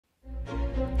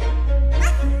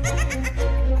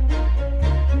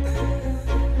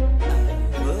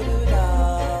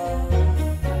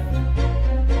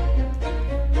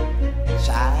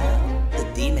Child, the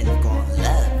demon's gonna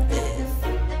love this.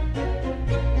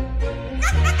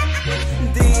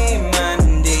 Demon,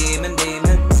 demon,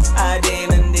 demon, a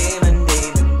demon, demon,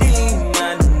 demon,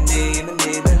 demon, demon,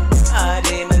 demon, a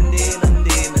demon, demon,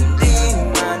 demon,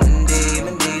 demon,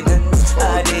 demon, demon,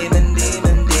 a demon,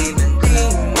 demon, demon,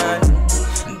 demon,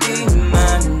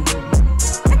 demon.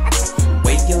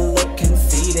 When you look and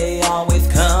see, they always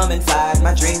come inside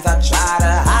my dreams. I try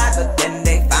to hide, but then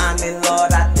they find me.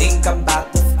 Lord, I think I'm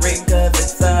about to scream, 'cause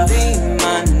it's a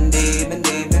demon, demon,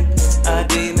 demon, a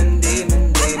demon,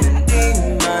 demon, demon,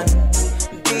 demon,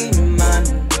 demon.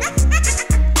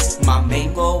 My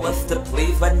main goal was to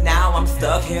please, but now I'm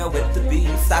stuck here with the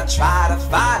beast. I try to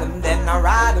fight him, then I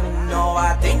ride him. No,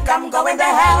 I think I'm going to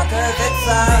hell, 'cause it's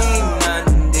a